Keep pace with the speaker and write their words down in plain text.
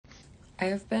I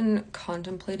have been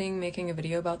contemplating making a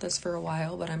video about this for a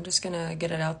while, but I'm just gonna get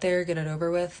it out there, get it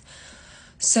over with.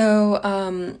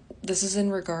 This is in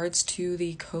regards to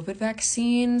the COVID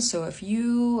vaccine. So, if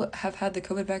you have had the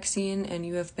COVID vaccine and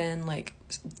you have been like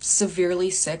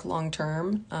severely sick long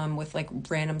term, with like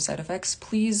random side effects,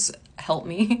 please help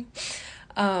me.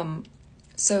 About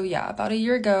a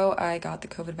year ago, I got the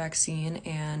COVID vaccine,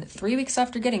 and 3 weeks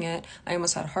after getting it, I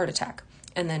almost had a heart attack.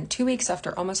 And then 2 weeks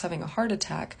after almost having a heart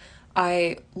attack,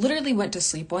 I literally went to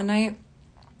sleep one night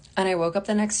and I woke up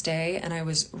the next day and I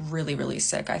was really, really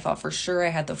sick. I thought for sure I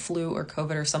had the flu or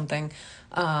COVID or something.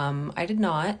 I did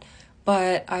not,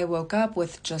 but I woke up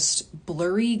with just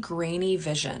blurry, grainy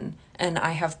vision. And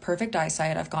I have perfect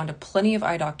eyesight. I've gone to plenty of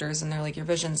eye doctors and they're like, your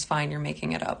vision's fine, you're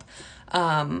making it up.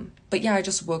 I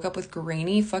just woke up with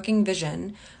grainy fucking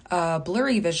vision,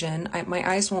 blurry vision. My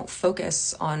eyes won't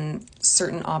focus on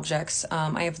certain objects.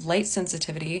 I have light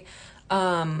sensitivity,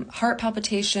 heart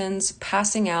palpitations,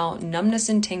 passing out, numbness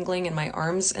and tingling in my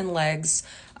arms and legs,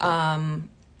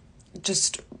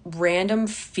 just random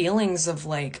feelings of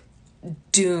like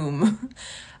doom.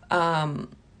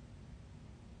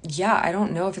 I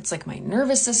don't know if it's like my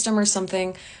nervous system or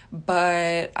something,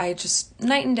 but I just,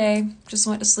 night and day, just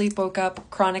went to sleep, woke up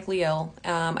chronically ill.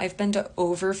 I've been to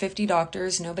over 50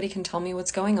 doctors. Nobody can tell me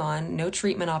what's going on. No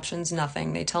treatment options,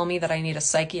 nothing. They tell me that I need a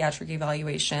psychiatric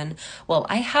evaluation. Well,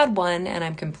 I had one and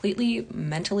I'm completely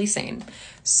mentally sane.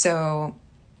 So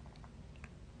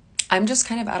I'm just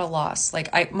kind of at a loss.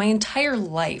 My entire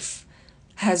life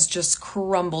has just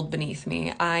crumbled beneath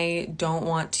me. I don't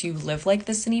want to live like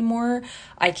this anymore.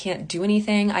 I can't do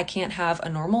anything. I can't have a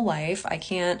normal life. I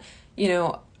can't,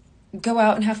 go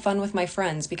out and have fun with my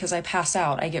friends because I pass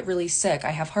out. I get really sick. I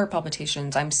have heart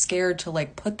palpitations. I'm scared to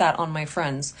put that on my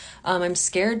friends. I'm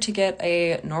scared to get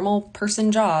a normal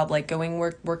person job, like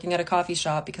working at a coffee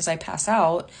shop because I pass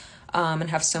out, and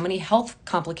have so many health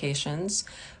complications.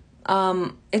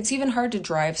 It's even hard to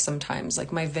drive sometimes.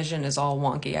 My vision is all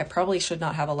wonky. I probably should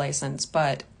not have a license,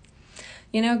 but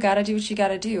gotta do what you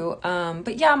gotta do.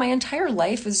 My entire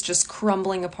life is just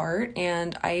crumbling apart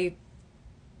and I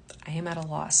am at a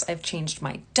loss. I've changed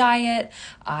my diet.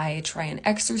 I try and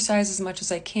exercise as much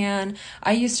as I can.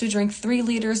 I used to drink 3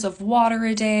 liters of water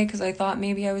a day because I thought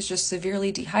maybe I was just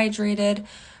severely dehydrated,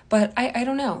 but I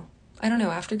don't know. I don't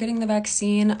know. After getting the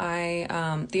vaccine,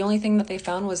 the only thing that they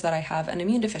found was that I have an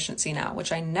immune deficiency now,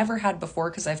 which I never had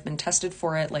before because I've been tested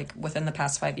for it within the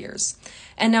past 5 years.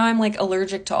 And now I'm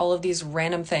allergic to all of these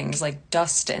random things like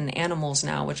dust and animals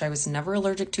now, which I was never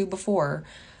allergic to before.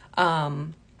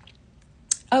 And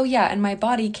my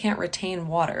body can't retain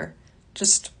water.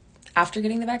 Just after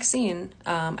getting the vaccine,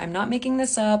 I'm not making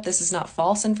this up. This is not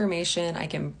false information.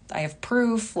 I have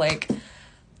proof.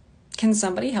 Can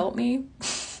somebody help me?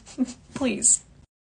 Please.